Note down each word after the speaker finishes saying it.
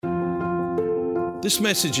This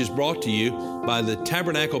message is brought to you by the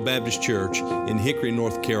Tabernacle Baptist Church in Hickory,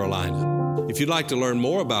 North Carolina. If you'd like to learn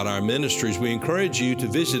more about our ministries, we encourage you to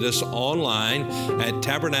visit us online at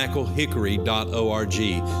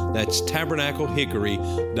tabernaclehickory.org. That's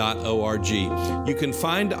tabernaclehickory.org. You can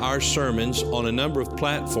find our sermons on a number of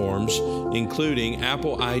platforms, including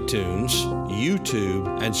Apple iTunes,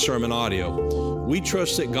 YouTube, and Sermon Audio. We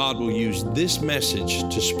trust that God will use this message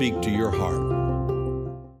to speak to your heart.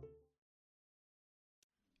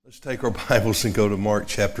 Let's take our Bibles and go to Mark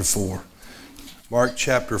chapter 4. Mark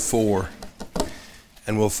chapter 4,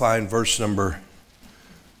 and we'll find verse number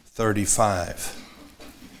 35.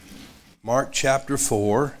 Mark chapter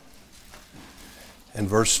 4 and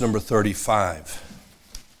verse number 35.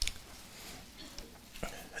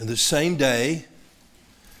 And the same day,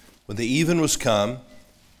 when the even was come,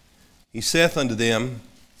 he saith unto them,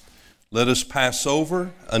 Let us pass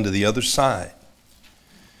over unto the other side.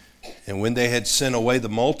 And when they had sent away the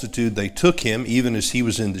multitude, they took him, even as he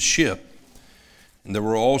was in the ship. And there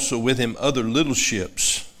were also with him other little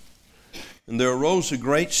ships. And there arose a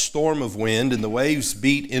great storm of wind, and the waves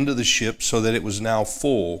beat into the ship, so that it was now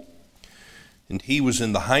full. And he was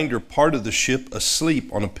in the hinder part of the ship,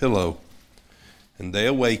 asleep on a pillow. And they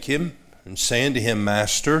awake him, and say unto him,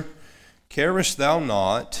 Master, carest thou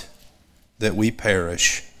not that we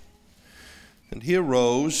perish? And he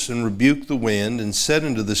arose and rebuked the wind, and said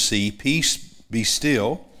unto the sea, Peace, be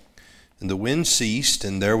still. And the wind ceased,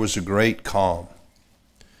 and there was a great calm.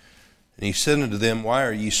 And he said unto them, Why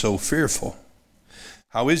are ye so fearful?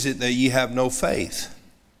 How is it that ye have no faith?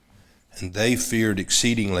 And they feared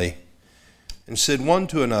exceedingly, and said one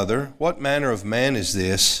to another, What manner of man is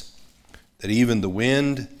this, that even the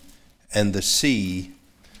wind and the sea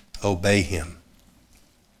obey him?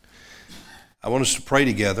 I want us to pray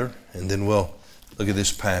together, and then we'll look at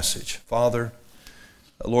this passage. Father,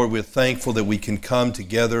 Lord, we're thankful that we can come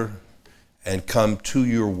together and come to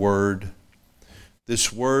your word.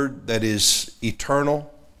 This word that is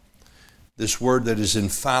eternal, this word that is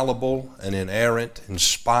infallible and inerrant,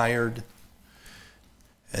 inspired,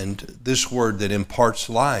 and this word that imparts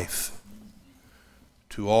life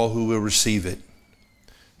to all who will receive it.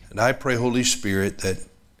 And I pray, Holy Spirit, that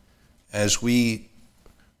as we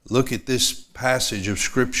look at this passage of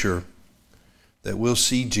Scripture, that we'll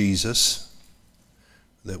see Jesus,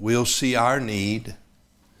 that we'll see our need,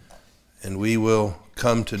 and we will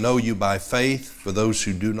come to know you by faith. For those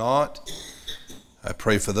who do not, I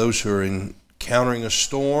pray for those who are encountering a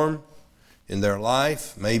storm in their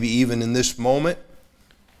life, maybe even in this moment,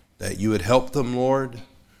 that you would help them, Lord,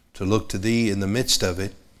 to look to thee in the midst of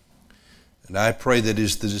it. And I pray that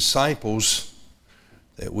as the disciples,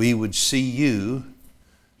 that we would see you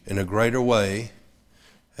in a greater way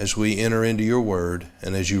as we enter into your word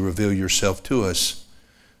and as you reveal yourself to us.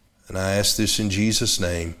 And I ask this in Jesus'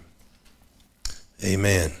 name.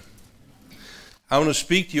 Amen. I want to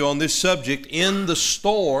speak to you on this subject, in the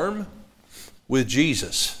storm with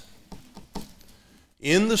Jesus.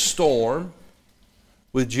 In the storm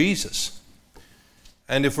with Jesus.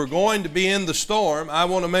 And if we're going to be in the storm, I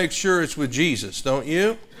want to make sure it's with Jesus, don't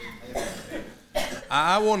you?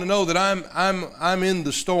 I want to know that I'm in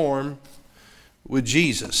the storm with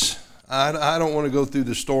Jesus. I don't want to go through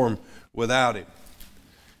the storm without him.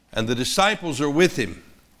 And the disciples are with him.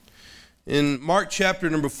 In Mark chapter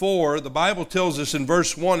number 4, the Bible tells us in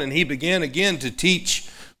verse 1, And he began again to teach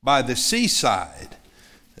by the seaside.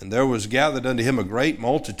 And there was gathered unto him a great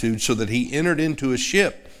multitude, so that he entered into a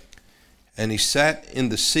ship, and he sat in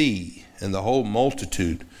the sea, and the whole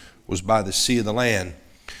multitude was by the sea of the land.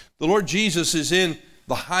 The Lord Jesus is in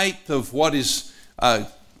the height of what is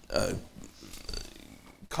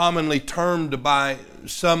commonly termed by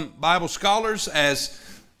some Bible scholars as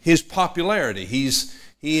his popularity. His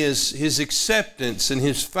acceptance and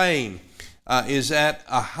his fame is at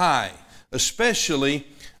a high, especially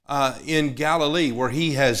in Galilee, where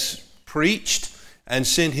he has preached and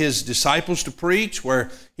sent his disciples to preach, where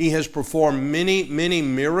he has performed many, many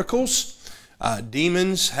miracles.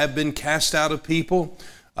 Demons have been cast out of people.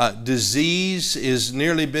 Disease is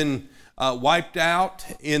nearly been wiped out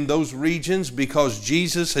in those regions because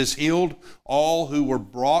Jesus has healed all who were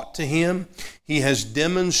brought to him. He has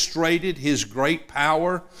demonstrated his great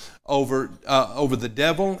power over the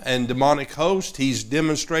devil and demonic host. He's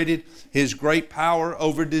demonstrated his great power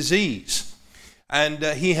over disease. And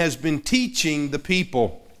he has been teaching the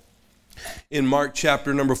people in Mark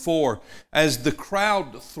chapter number 4. As the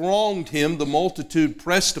crowd thronged him, the multitude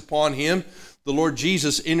pressed upon him, the Lord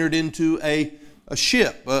Jesus entered into a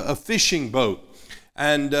ship, a fishing boat.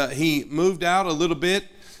 And he moved out a little bit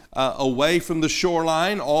away from the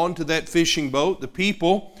shoreline onto that fishing boat. The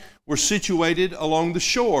people were situated along the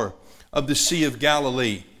shore of the Sea of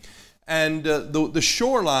Galilee. And the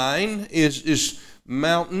shoreline is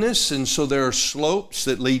mountainous, and so there are slopes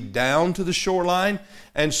that lead down to the shoreline.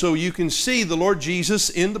 And so you can see the Lord Jesus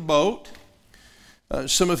in the boat.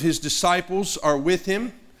 Some of his disciples are with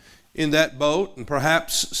him in that boat, and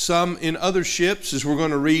perhaps some in other ships, as we're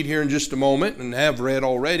going to read here in just a moment and have read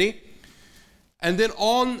already. And then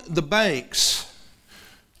on the banks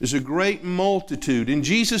is a great multitude, and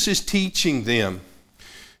Jesus is teaching them.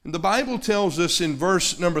 And the Bible tells us in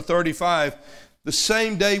verse number 35, the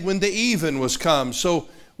same day when the even was come. So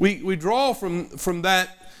we draw from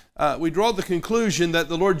that, we draw the conclusion that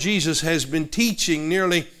the Lord Jesus has been teaching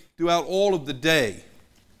nearly throughout all of the day.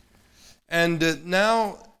 And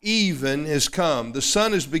now even has come. The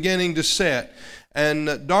sun is beginning to set,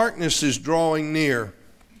 and darkness is drawing near.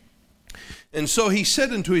 And so he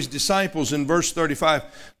said unto his disciples in verse 35,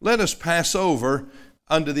 let us pass over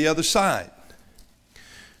unto the other side.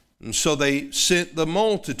 And so they sent the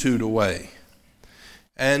multitude away.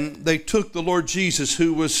 And they took the Lord Jesus,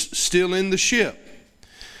 who was still in the ship.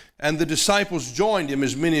 And the disciples joined him,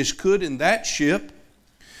 as many as could, in that ship.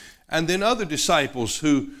 And then other disciples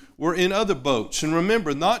who were in other boats. And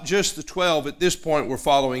remember, not just the 12 at this point were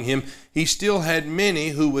following him. He still had many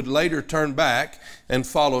who would later turn back and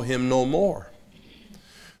follow him no more.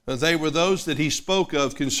 They were those that he spoke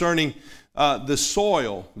of concerning the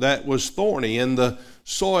soil that was thorny and the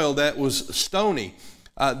soil that was stony.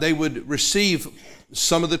 They would receive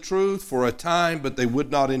some of the truth for a time, but they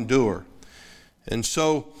would not endure. And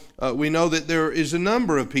so we know that there is a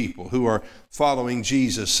number of people who are following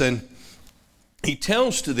Jesus. And he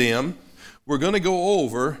tells to them, we're going to go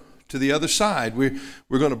over to the other side. We're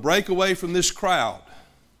going to break away from this crowd.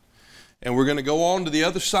 And we're going to go on to the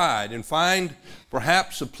other side and find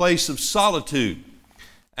perhaps a place of solitude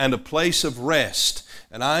and a place of rest.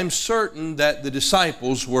 And I'm certain that the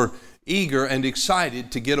disciples were eager and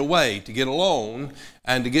excited to get away, to get alone,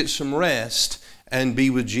 and to get some rest and be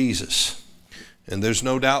with Jesus. And there's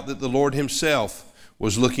no doubt that the Lord himself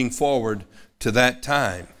was looking forward to that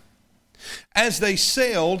time. As they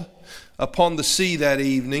sailed upon the sea that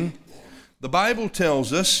evening, the Bible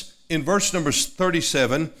tells us in verse number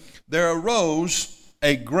 37, there arose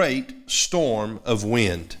a great storm of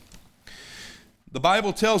wind. The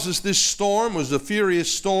Bible tells us this storm was a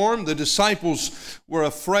furious storm. The disciples were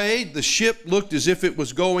afraid. The ship looked as if it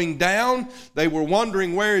was going down. They were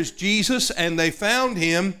wondering, where is Jesus? And they found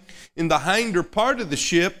him in the hinder part of the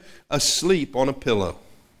ship, asleep on a pillow.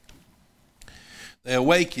 They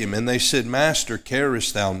awake him, and they said, Master,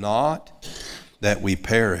 carest thou not that we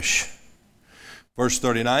perish? Verse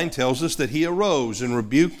 39 tells us that he arose and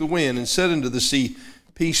rebuked the wind and said unto the sea,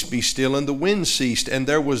 Peace, be still. And the wind ceased, and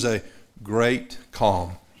there was a great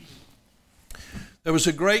calm. There was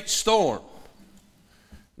a great storm.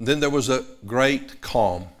 And then there was a great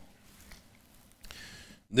calm.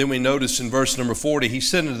 Then we notice in verse number 40, he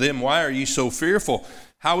said unto them, Why are ye so fearful?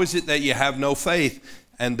 How is it that ye have no faith?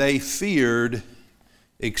 And they feared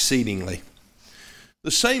exceedingly.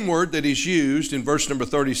 The same word that is used in verse number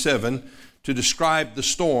 37 to describe the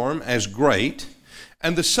storm as great,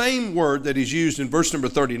 and the same word that is used in verse number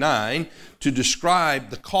 39 to describe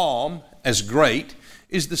the calm as great,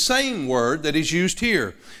 is the same word that is used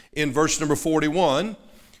here in verse number 41.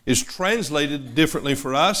 Is translated differently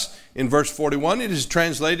for us. In verse 41, it is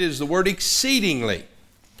translated as the word exceedingly.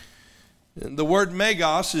 The word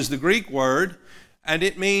megas is the Greek word, and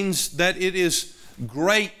it means that it is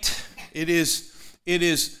great. It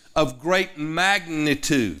is of great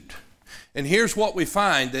magnitude. And here's what we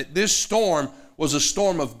find, that this storm was a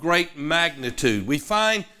storm of great magnitude. We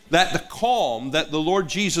find that the calm that the Lord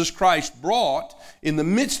Jesus Christ brought in the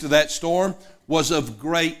midst of that storm was of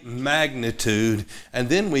great magnitude. And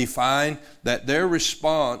then we find that their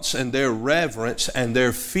response and their reverence and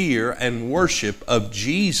their fear and worship of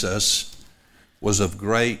Jesus was of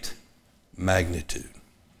great magnitude.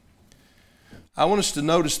 I want us to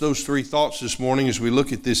notice those three thoughts this morning as we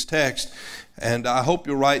look at this text, and I hope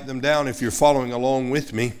you'll write them down if you're following along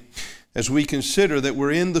with me as we consider that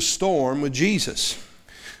we're in the storm with Jesus.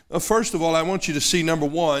 First of all, I want you to see, number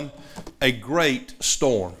one, a great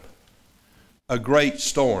storm. A great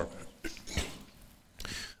storm.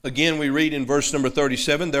 Again, we read in verse number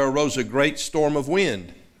 37, there arose a great storm of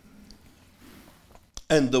wind,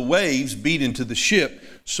 and the waves beat into the ship,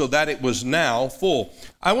 so that it was now full.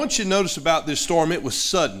 I want you to notice about this storm, it was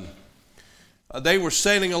sudden. They were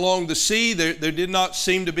sailing along the sea. There did not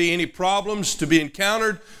seem to be any problems to be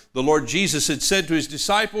encountered. The Lord Jesus had said to his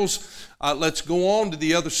disciples, let's go on to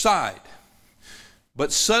the other side.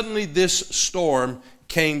 But suddenly this storm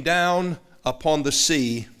came down upon the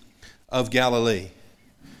sea, of Galilee.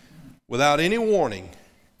 Without any warning,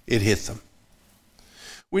 it hit them.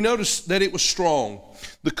 We noticed that it was strong.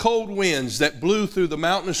 The cold winds that blew through the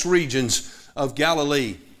mountainous regions of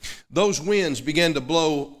Galilee, those winds began to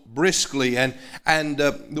blow briskly, and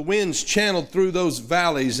the winds channeled through those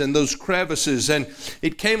valleys and those crevices, and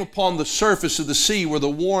it came upon the surface of the sea where the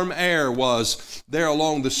warm air was there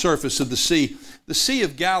along the surface of the sea. The Sea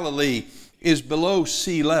of Galilee is below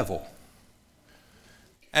sea level,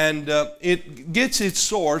 and it gets its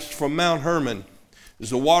source from Mount Hermon as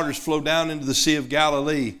the waters flow down into the Sea of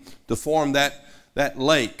Galilee to form that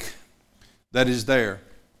lake that is there.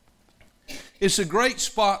 It's a great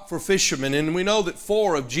spot for fishermen, and we know that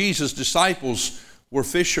 4 of Jesus' disciples were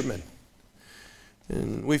fishermen.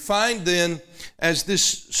 And we find then, as this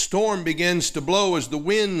storm begins to blow, as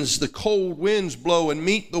the cold winds blow and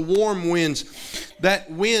meet the warm winds,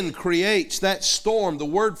 that wind creates that storm. The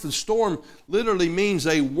word for storm literally means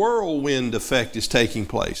a whirlwind effect is taking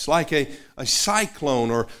place, like a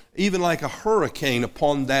cyclone or even like a hurricane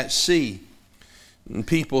upon that sea. And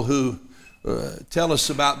people who tell us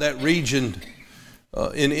about that region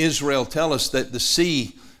in Israel tell us that the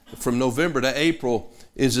sea from November to April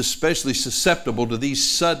is especially susceptible to these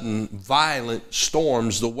sudden violent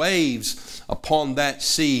storms. The waves upon that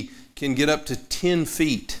sea can get up to 10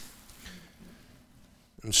 feet.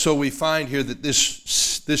 And so we find here that this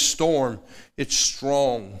storm, it's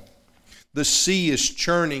strong. The sea is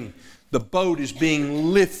churning. The boat is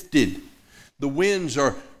being lifted. The winds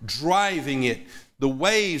are driving it. The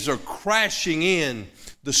waves are crashing in.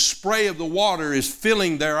 The spray of the water is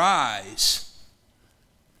filling their eyes.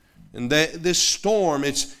 And this storm,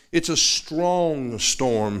 it's a strong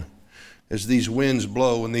storm as these winds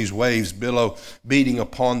blow and these waves billow, beating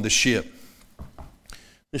upon the ship.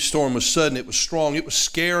 This storm was sudden, it was strong, it was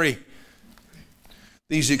scary.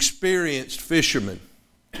 These experienced fishermen,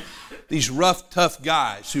 these rough, tough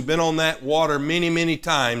guys who've been on that water many, many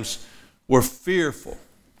times, were fearful.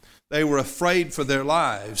 They were afraid for their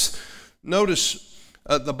lives. Notice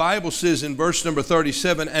the Bible says in verse number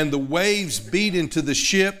 37, and the waves beat into the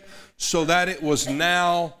ship so that it was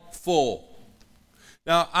now full.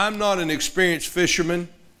 Now, I'm not an experienced fisherman.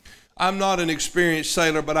 I'm not an experienced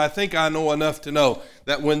sailor, but I think I know enough to know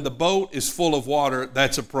that when the boat is full of water,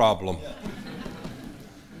 that's a problem.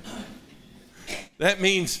 That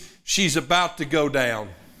means she's about to go down.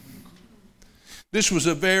 This was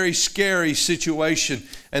a very scary situation,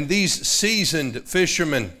 and these seasoned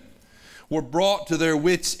fishermen were brought to their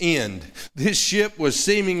wits' end. This ship was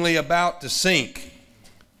seemingly about to sink.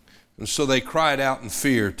 And so they cried out in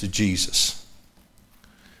fear to Jesus.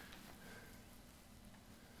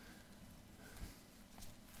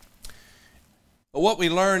 What we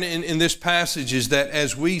learn in this passage is that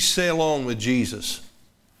as we sail on with Jesus,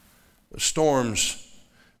 the storms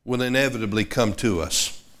will inevitably come to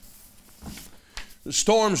us. The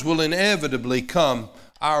storms will inevitably come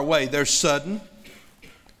our way. They're sudden,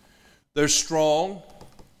 they're strong,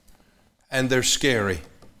 and they're scary.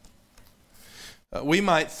 We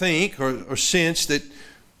might think or sense that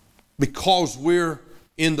because we're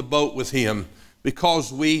in the boat with Him,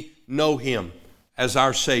 because we know Him as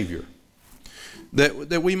our Savior,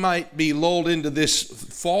 that we might be lulled into this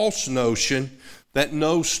false notion that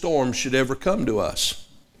no storm should ever come to us.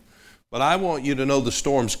 But I want you to know the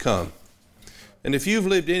storms come. And if you've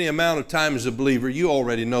lived any amount of time as a believer, you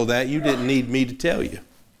already know that. You didn't need me to tell you.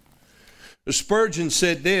 Spurgeon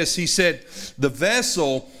said this. He said, the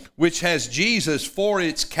vessel which has Jesus for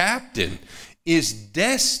its captain is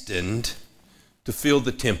destined to feel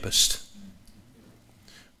the tempest.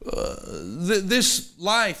 This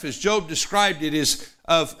life, as Job described it, is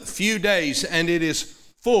of few days, and it is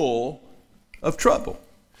full of trouble.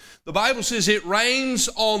 The Bible says it rains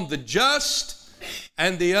on the just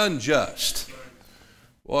and the unjust.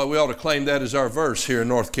 Well, we ought to claim that as our verse here in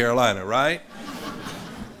North Carolina, right?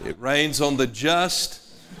 It rains on the just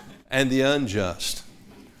and the unjust.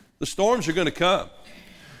 The storms are going to come.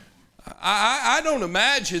 I don't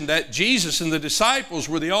imagine that Jesus and the disciples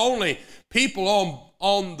were the only people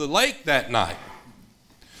on the lake that night.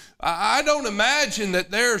 I don't imagine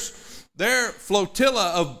that their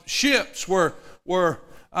flotilla of ships were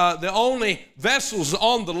the only vessels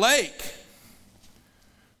on the lake.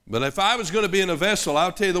 But if I was going to be in a vessel,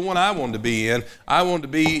 I'll tell you the one I wanted to be in. I wanted to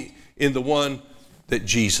be in the one that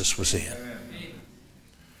Jesus was in.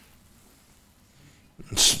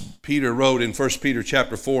 Peter wrote in 1 Peter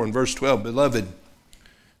chapter 4 and verse 12, Beloved,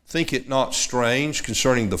 think it not strange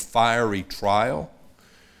concerning the fiery trial,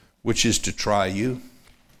 which is to try you,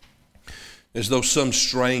 as though some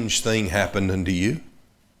strange thing happened unto you.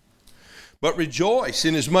 But rejoice,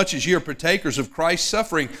 inasmuch as ye are partakers of Christ's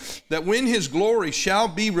suffering, that when his glory shall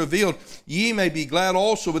be revealed, ye may be glad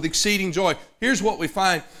also with exceeding joy. Here's what we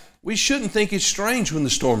find. We shouldn't think it's strange when the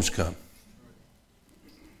storms come.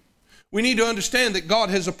 We need to understand that God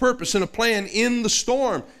has a purpose and a plan in the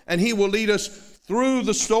storm, and he will lead us through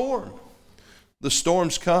the storm. The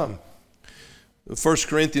storms come. 1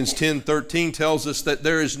 Corinthians 10:13 tells us that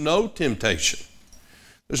there is no temptation.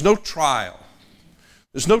 There's no trial.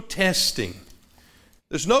 There's no testing.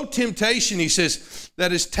 There's no temptation, he says,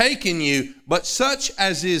 that has taken you, but such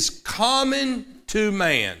as is common to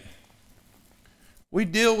man. We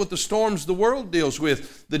deal with the storms the world deals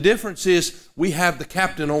with. The difference is we have the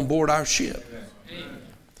captain on board our ship.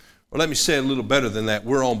 Or let me say it a little better than that.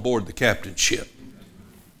 We're on board the captain's ship.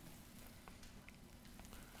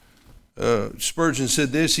 Spurgeon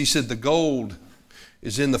said this. He said, the gold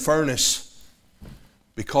is in the furnace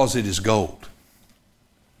because it is gold.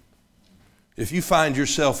 If you find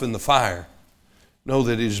yourself in the fire, know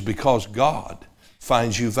that it is because God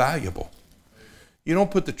finds you valuable. You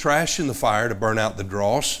don't put the trash in the fire to burn out the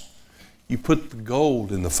dross. You put the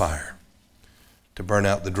gold in the fire to burn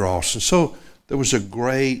out the dross. And so there was a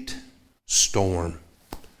great storm.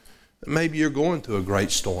 Maybe you're going through a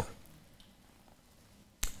great storm.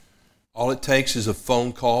 All it takes is a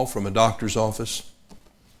phone call from a doctor's office.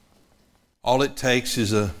 All it takes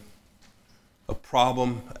is a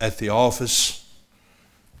problem at the office,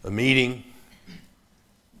 a meeting.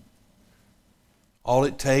 All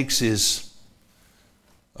it takes is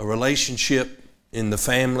a relationship in the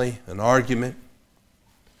family, an argument.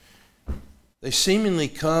 They seemingly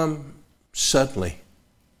come suddenly,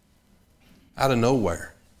 out of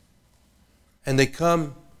nowhere. And they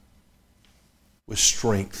come with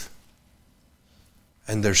strength.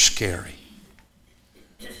 And they're scary.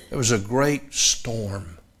 There was a great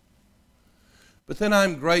storm. But then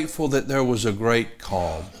I'm grateful that there was a great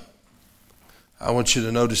calm. I want you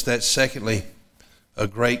to notice that. Secondly, a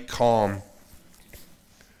great calm.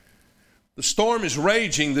 The storm is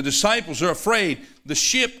raging. The disciples are afraid. The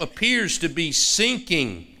ship appears to be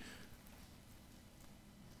sinking.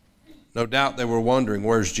 No doubt they were wondering,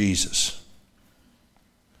 where's Jesus?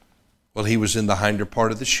 Well, he was in the hinder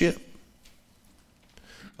part of the ship,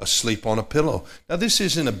 asleep on a pillow. Now, this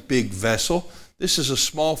isn't a big vessel. This is a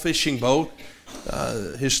small fishing boat.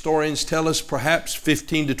 Historians tell us perhaps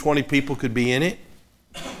 15 to 20 people could be in it.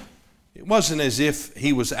 It wasn't as if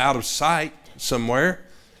he was out of sight somewhere.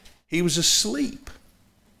 He was asleep.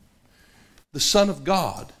 The Son of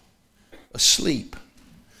God, asleep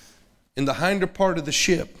in the hinder part of the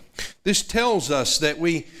ship. This tells us that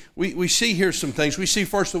we see here some things. We see,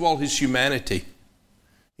 first of all, his humanity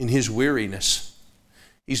in his weariness.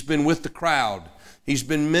 He's been with the crowd. He's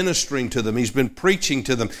been ministering to them. He's been preaching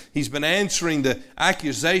to them. He's been answering the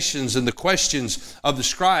accusations and the questions of the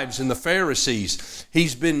scribes and the Pharisees.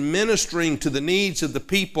 He's been ministering to the needs of the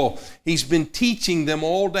people. He's been teaching them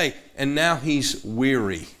all day. And now he's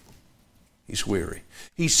weary. He's weary.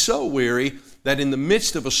 He's so weary that in the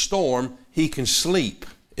midst of a storm, he can sleep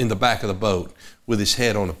in the back of the boat with his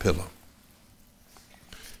head on a pillow.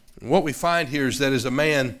 And what we find here is that as a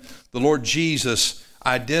man, the Lord Jesus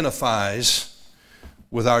identifies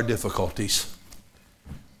with our difficulties.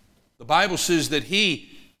 The Bible says that he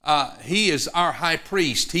is our high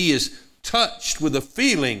priest. He is touched with the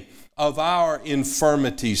feeling of our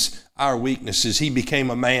infirmities, our weaknesses. He became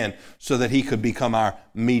a man so that he could become our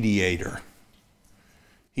mediator.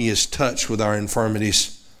 He is touched with our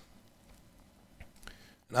infirmities.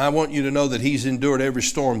 And I want you to know that he's endured every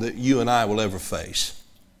storm that you and I will ever face.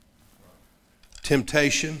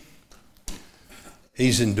 Temptation,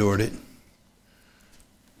 he's endured it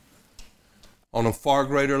on a far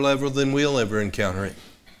greater level than we'll ever encounter it.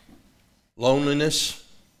 Loneliness,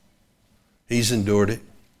 he's endured it.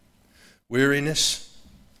 Weariness,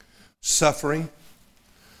 suffering,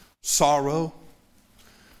 sorrow,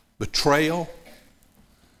 betrayal.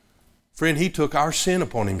 Friend, he took our sin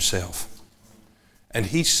upon himself, and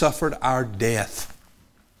he suffered our death.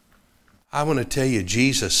 I want to tell you,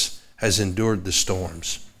 Jesus has endured the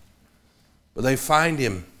storms. But they find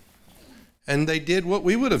him, and they did what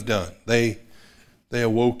we would have done. They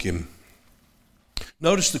awoke him.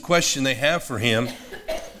 Notice the question they have for him.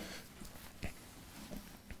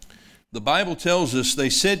 The Bible tells us they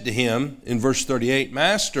said to him in verse 38,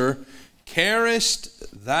 Master,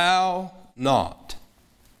 carest thou not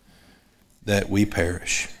that we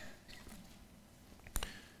perish?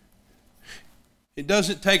 It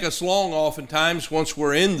doesn't take us long oftentimes once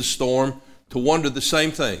we're in the storm to wonder the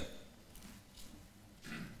same thing.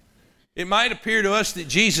 It might appear to us that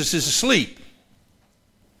Jesus is asleep,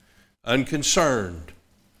 unconcerned,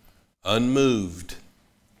 unmoved.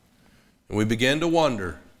 And we began to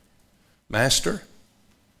wonder, Master,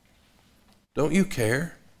 don't you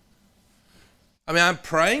care? I mean, I'm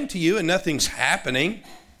praying to you and nothing's happening.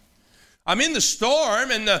 I'm in the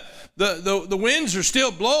storm and the winds are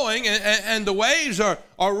still blowing and the waves are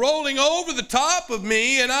rolling over the top of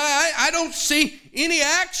me, and I don't see any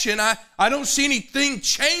action. I don't see anything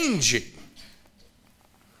changing.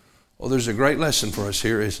 Well, there's a great lesson for us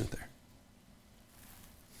here, isn't there?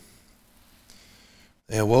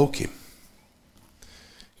 They awoke him.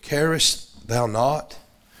 Carest thou not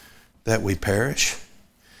that we perish?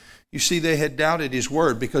 You see, they had doubted his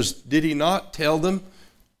word, because did he not tell them,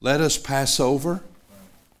 let us pass over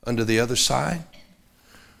unto the other side?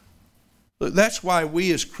 Look, that's why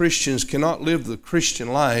we as Christians cannot live the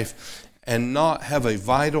Christian life and not have a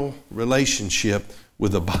vital relationship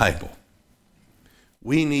with the Bible.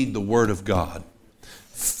 We need the Word of God.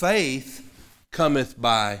 Faith cometh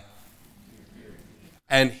by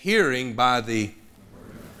and hearing by the...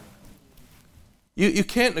 You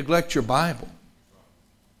can't neglect your Bible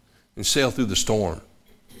and sail through the storm.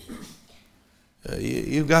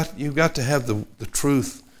 You've got to have the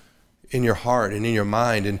truth in your heart and in your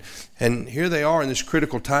mind. And here they are in this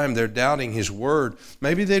critical time. They're doubting his word.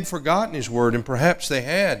 Maybe they'd forgotten his word, and perhaps they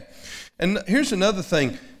had. And here's another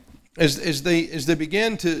thing. As they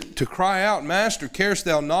began to cry out, Master, carest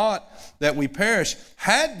thou not that we perish?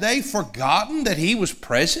 Had they forgotten that he was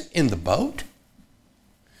present in the boat?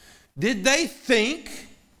 Did they think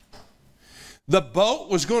the boat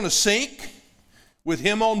was going to sink with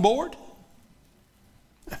him on board?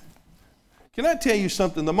 Can I tell you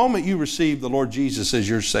something? The moment you receive the Lord Jesus as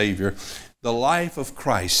your Savior, the life of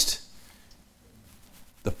Christ,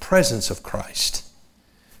 the presence of Christ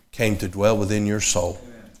came to dwell within your soul.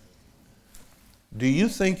 Do you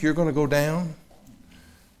think you're going to go down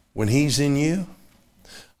when He's in you?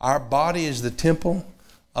 Our body is the temple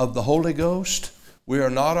of the Holy Ghost. We are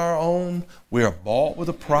not our own. We are bought with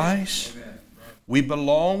a price. We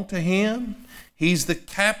belong to Him. He's the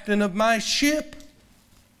captain of my ship.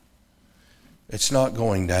 It's not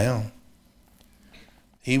going down.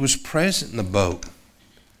 He was present in the boat.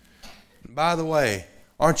 By the way,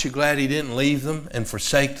 aren't you glad He didn't leave them and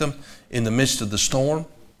forsake them in the midst of the storm?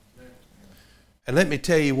 And let me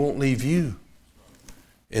tell you, He won't leave you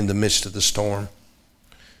in the midst of the storm.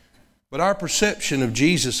 But our perception of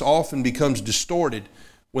Jesus often becomes distorted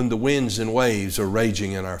when the winds and waves are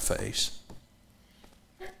raging in our face.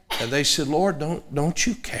 And they said, Lord, don't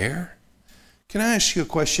you care? Can I ask you a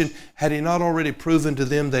question? Had He not already proven to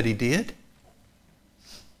them that He did?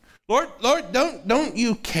 Lord, don't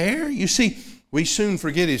you care? You see, we soon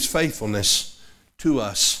forget His faithfulness to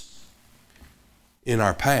us in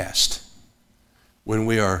our past when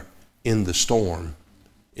we are in the storm,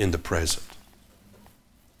 in the present.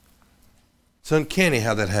 It's uncanny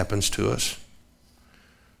how that happens to us.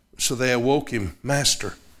 So they awoke him,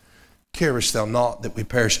 Master, carest thou not that we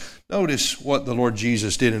perish? Notice what the Lord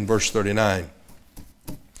Jesus did in verse 39.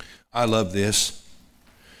 I love this.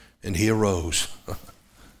 And he arose.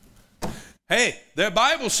 Hey, their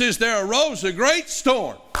Bible says there arose a great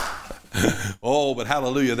storm. Oh, but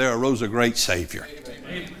hallelujah, there arose a great Savior.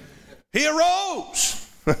 Amen. He arose.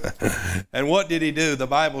 And what did He do? The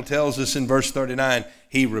Bible tells us in verse 39,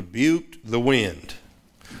 He rebuked the wind.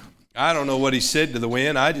 I don't know what He said to the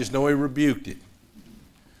wind. I just know He rebuked it.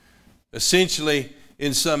 Essentially,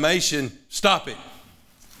 in summation, stop it.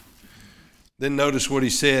 Then notice what He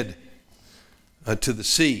said to the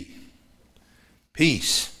sea.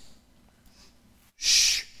 Peace.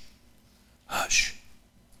 Shh. Hush.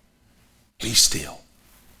 Be still.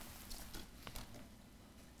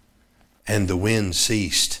 And the wind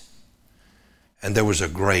ceased, and there was a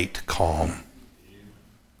great calm.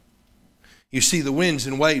 You see, the winds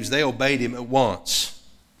and waves, they obeyed Him at once.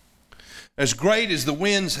 As great as the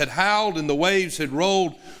winds had howled and the waves had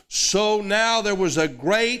rolled, so now there was a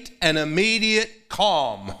great and immediate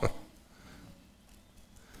calm.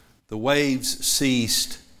 The waves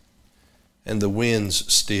ceased, and the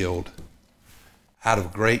winds stilled. Out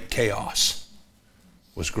of great chaos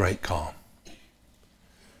was great calm.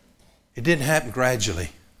 It didn't happen gradually.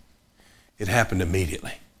 It happened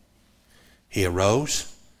immediately. He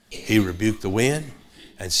arose, He rebuked the wind,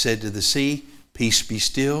 and said to the sea, Peace be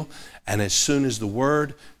still. And as soon as the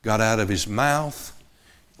word got out of His mouth,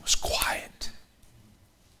 it was quiet.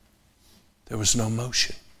 There was no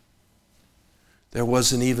motion. There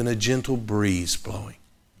wasn't even a gentle breeze blowing.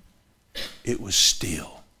 It was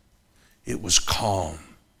still. It was calm.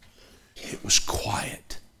 It was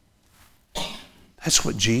quiet. That's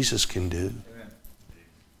what Jesus can do.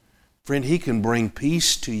 Friend, He can bring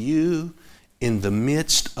peace to you in the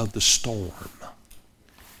midst of the storm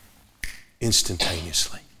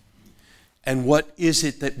instantaneously. And what is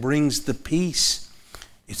it that brings the peace?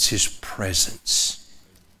 It's His presence.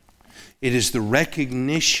 It is the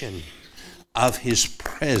recognition of His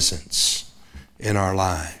presence in our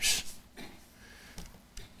lives.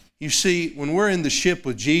 You see, when we're in the ship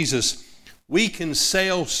with Jesus, we can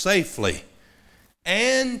sail safely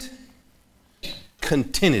and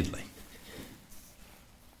contentedly.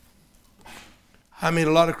 I meet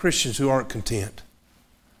a lot of Christians who aren't content.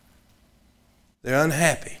 They're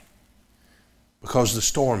unhappy because the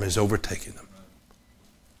storm has overtaken them.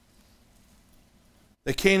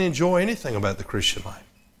 They can't enjoy anything about the Christian life.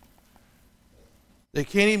 They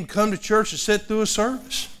can't even come to church and sit through a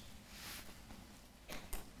service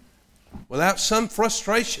without some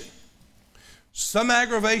frustration, some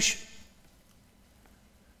aggravation.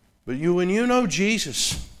 But when you know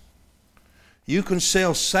Jesus, you can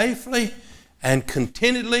sail safely and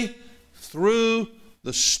contentedly through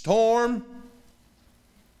the storm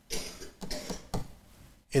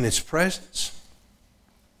in its presence.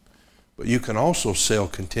 But you can also sail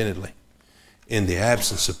contentedly in the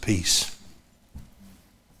absence of peace.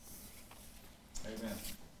 Amen.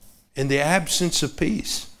 In the absence of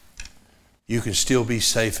peace, you can still be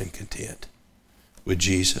safe and content with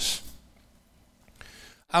Jesus.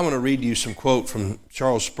 I want to read you some quote from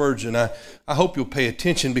Charles Spurgeon. I hope you'll pay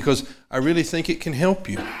attention because I really think it can help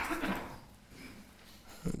you.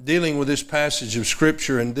 Dealing with this passage of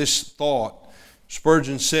Scripture and this thought,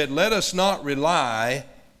 Spurgeon said, "Let us not rely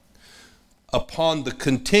upon the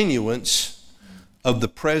continuance of the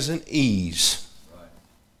present ease,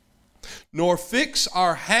 nor fix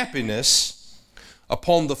our happiness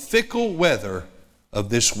upon the fickle weather of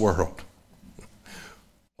this world."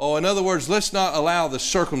 Oh, in other words, let's not allow the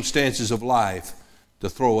circumstances of life to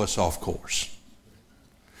throw us off course.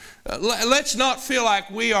 Let's not feel like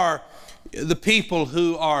we are the people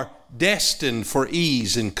who are destined for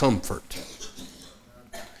ease and comfort.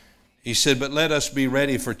 He said, "But let us be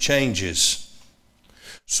ready for changes,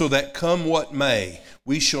 so that come what may,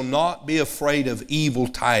 we shall not be afraid of evil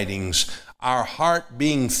tidings, our heart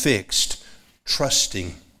being fixed,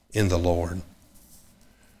 trusting in the Lord."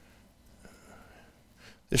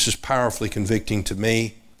 This is powerfully convicting to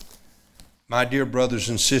me. My dear brothers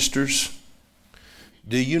and sisters,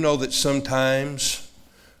 do you know that sometimes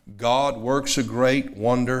God works a great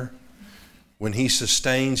wonder when He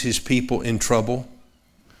sustains His people in trouble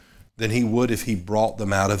than He would if He brought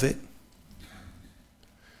them out of it?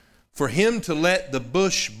 For Him to let the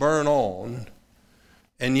bush burn on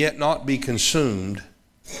and yet not be consumed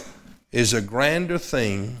is a grander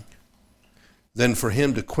thing than for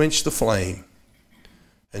Him to quench the flame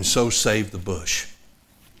and so save the bush.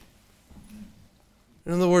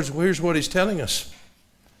 In other words, here's what He's telling us.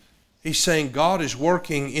 He's saying God is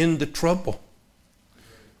working in the trouble.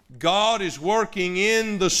 God is working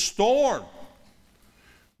in the storm.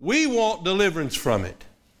 We want deliverance from it.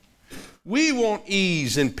 We want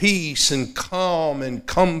ease and peace and calm and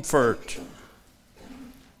comfort.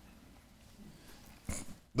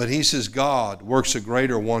 But He says God works a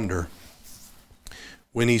greater wonder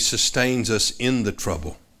when He sustains us in the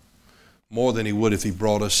trouble more than He would if He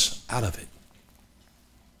brought us out of it.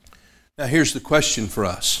 Now here's the question for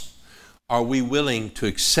us. Are we willing to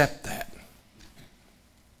accept that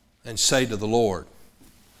and say to the Lord,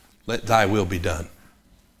 "Let Thy will be done.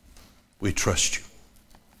 We trust You."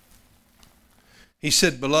 He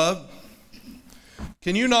said, "Beloved,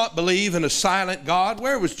 can you not believe in a silent God?"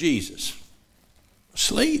 Where was Jesus?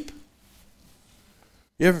 Asleep.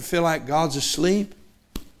 You ever feel like God's asleep?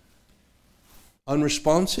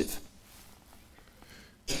 Unresponsive?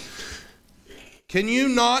 Can you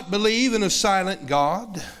not believe in a silent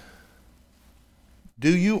God?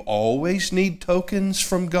 Do you always need tokens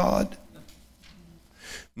from God?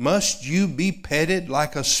 Must you be petted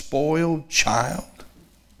like a spoiled child?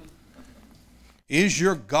 Is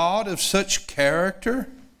your God of such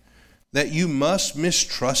character that you must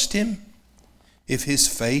mistrust Him if His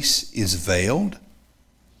face is veiled?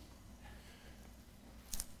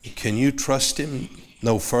 Can you trust Him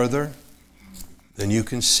no further than you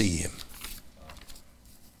can see Him?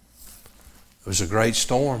 It was a great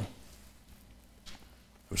storm.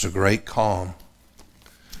 It was a great calm.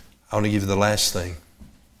 I want to give you the last thing.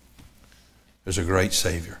 There's a great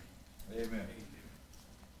Savior. Amen.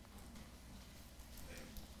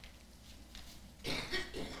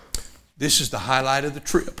 This is the highlight of the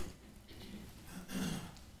trip.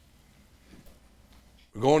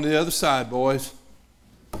 We're going to the other side, boys.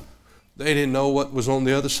 They didn't know what was on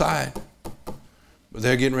the other side, but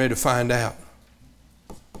they're getting ready to find out.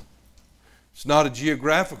 It's not a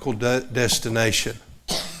geographical destination.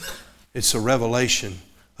 It's a revelation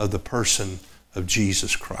of the person of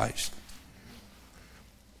Jesus Christ.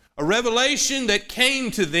 A revelation that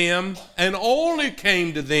came to them and only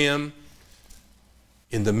came to them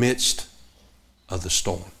in the midst of the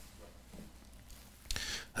storm.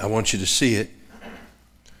 I want you to see it.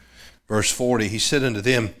 Verse 40, he said unto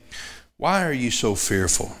them, why are you so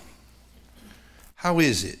fearful? How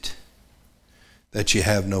is it that you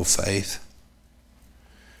have no faith?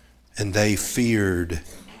 And they feared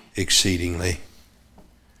exceedingly.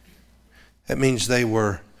 That means they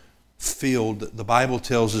were filled. The Bible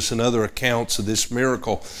tells us in other accounts of this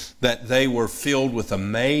miracle that they were filled with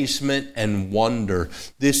amazement and wonder.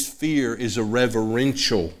 This fear is a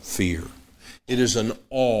reverential fear. It is an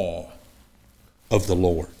awe of the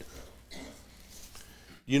Lord.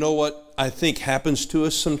 You know what I think happens to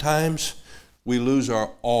us sometimes? We lose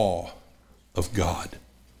our awe of God.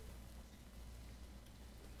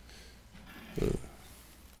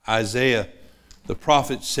 Isaiah, the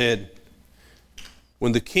prophet, said,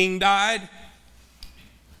 when the king died,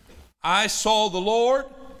 I saw the Lord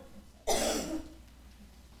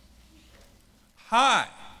high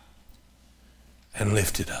and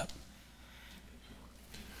lifted up.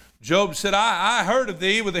 Job said, I heard of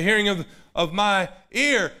thee with the hearing of my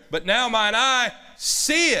ear, but now mine eye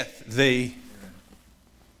seeth thee.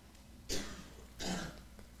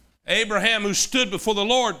 Abraham, who stood before the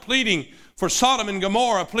Lord pleading for Sodom and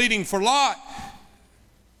Gomorrah, pleading for Lot,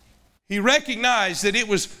 he recognized that it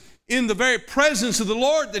was in the very presence of the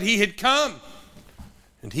Lord that he had come.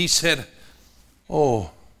 And he said, oh,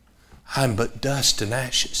 I'm but dust and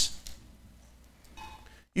ashes.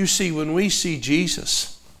 You see, when we see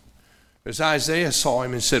Jesus, as Isaiah saw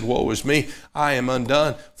him and said, woe is me, I am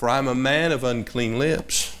undone, for I am a man of unclean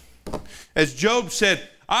lips. As Job said,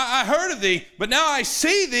 I heard of thee, but now I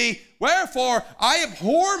see thee. Wherefore I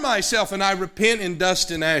abhor myself and I repent in dust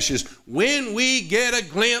and ashes. When we get a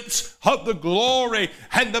glimpse of the glory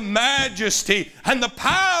and the majesty and the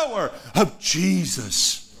power of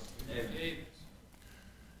Jesus,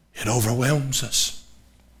 it overwhelms us.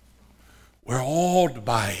 We're awed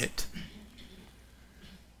by it.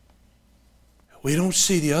 We don't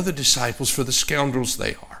see the other disciples for the scoundrels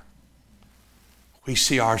they are. We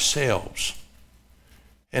see ourselves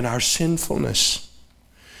and our sinfulness.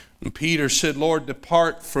 And Peter said, Lord,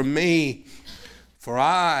 depart from me, for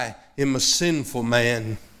I am a sinful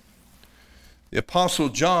man. The Apostle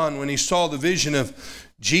John, when he saw the vision of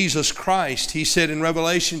Jesus Christ, he said in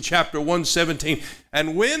Revelation chapter 1:17,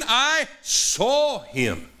 and when I saw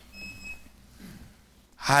him,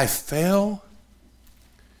 I fell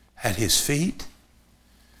at his feet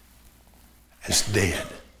as dead.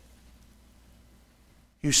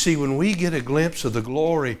 You see, when we get a glimpse of the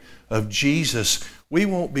glory of Jesus, we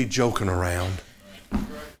won't be joking around.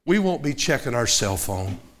 We won't be checking our cell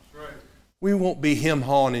phone. We won't be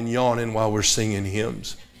hem-hawing and yawning while we're singing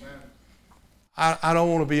hymns. I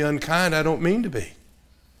don't want to be unkind. I don't mean to be.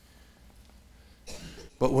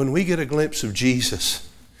 But when we get a glimpse of Jesus,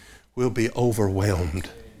 we'll be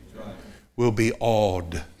overwhelmed. We'll be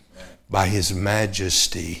awed by his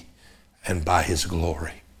majesty and by his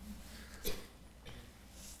glory.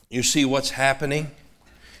 You see, what's happening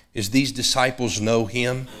is these disciples know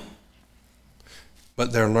him,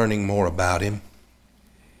 but they're learning more about him.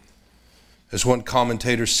 As one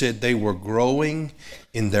commentator said, they were growing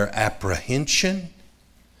in their apprehension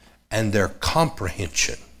and their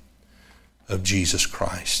comprehension of Jesus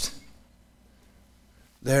Christ.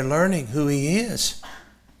 They're learning who he is.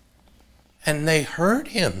 And they heard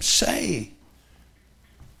him say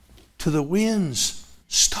to the winds,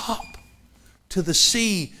 stop, to the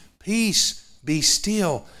sea, peace, be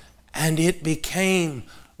still. And it became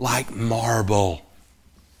like marble.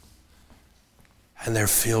 And they're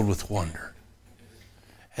filled with wonder.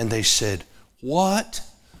 And they said, what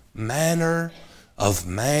manner of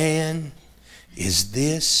man is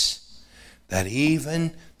this, that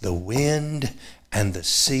even the wind and the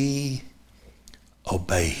sea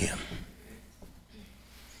obey him?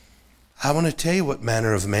 I want to tell you what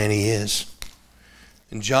manner of man he is.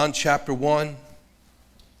 In John chapter 1,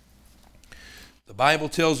 the Bible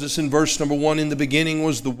tells us in verse number 1, in the beginning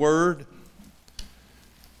was the Word.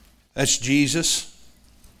 That's Jesus.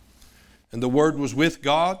 And the Word was with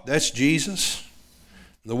God. That's Jesus.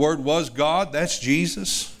 The Word was God. That's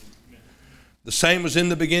Jesus. The same was in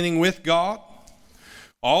the beginning with God.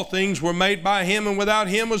 All things were made by him, and without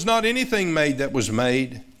him was not anything made that was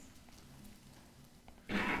made.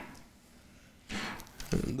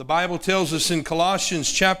 The Bible tells us in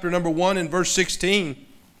Colossians chapter number 1 and verse 16,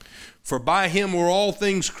 For by him were all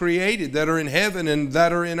things created that are in heaven and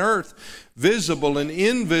that are in earth, visible and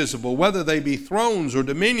invisible, whether they be thrones or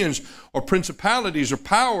dominions or principalities or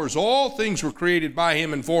powers. All things were created by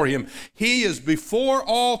him and for him. He is before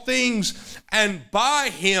all things, and by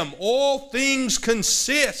him all things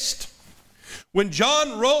consist. When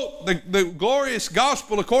John wrote the glorious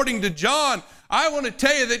gospel according to John, I want to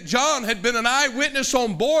tell you that John had been an eyewitness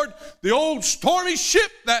on board the old stormy ship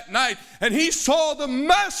that night, and he saw the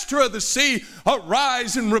master of the sea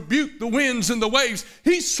arise and rebuke the winds and the waves.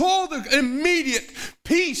 He saw the immediate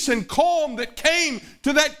peace and calm that came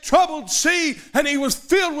to that troubled sea, and he was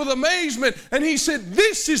filled with amazement, and he said,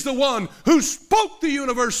 this is the one who spoke the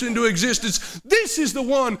universe into existence. This is the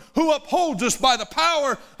one who upholds us by the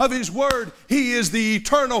power of his word. He is the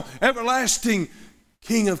eternal, everlasting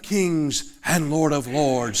King of kings and Lord of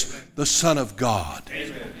lords, the Son of God.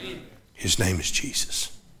 Amen. His name is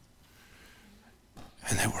Jesus.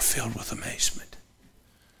 And they were filled with amazement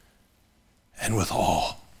and with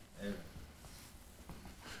awe,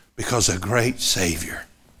 because a great Savior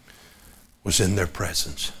was in their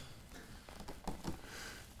presence.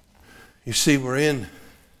 You see, we're in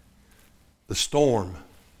the storm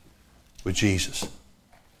with Jesus.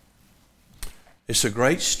 It's a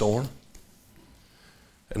great storm.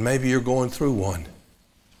 And maybe you're going through one.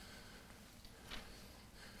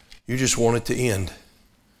 You just want it to end.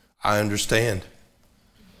 I understand.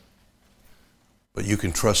 But you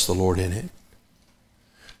can trust the Lord in it.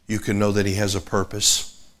 You can know that he has a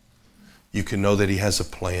purpose. You can know that he has a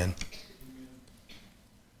plan.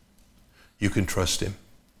 You can trust him.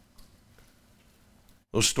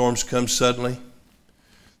 Those storms come suddenly.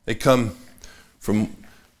 They come from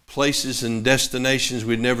places and destinations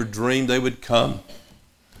we'd never dreamed they would come.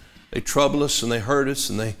 They trouble us and they hurt us,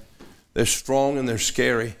 and they're strong and they're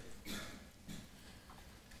scary.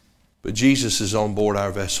 But Jesus is on board our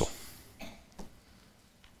vessel.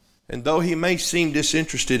 And though he may seem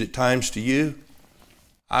disinterested at times to you,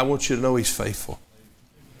 I want you to know he's faithful.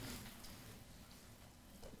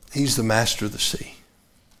 He's the master of the sea.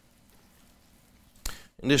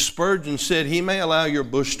 And as Spurgeon said, he may allow your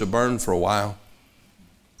bush to burn for a while,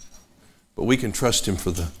 but we can trust him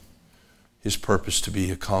for his purpose to be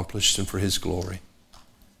accomplished and for his glory.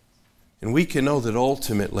 And we can know that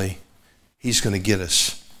ultimately he's going to get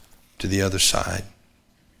us to the other side.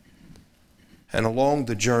 And along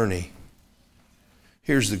the journey,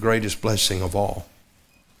 here's the greatest blessing of all.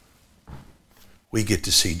 We get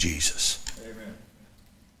to see Jesus. Amen.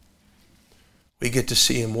 We get to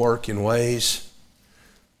see him work in ways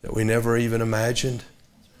that we never even imagined,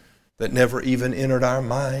 that never even entered our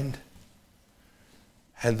mind.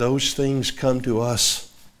 And those things come to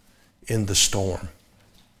us in the storm.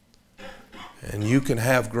 And you can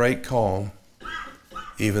have great calm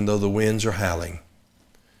even though the winds are howling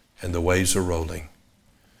and the waves are rolling,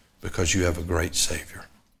 because you have a great Savior.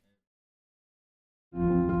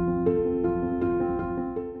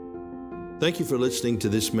 Thank you for listening to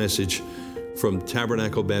this message from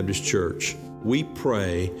Tabernacle Baptist Church. We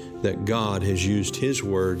pray that God has used his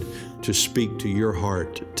word to speak to your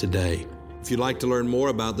heart today. If you'd like to learn more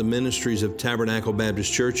about the ministries of Tabernacle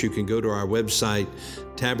Baptist Church, you can go to our website,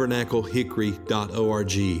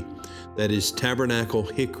 tabernaclehickory.org. That is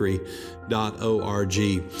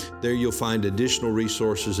tabernaclehickory.org. There you'll find additional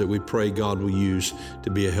resources that we pray God will use to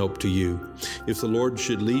be a help to you. If the Lord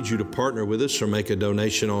should lead you to partner with us or make a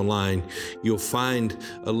donation online, you'll find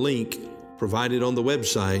a link provided on the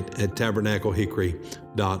website at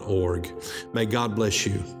tabernaclehickory.org. May God bless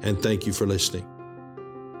you, and thank you for listening.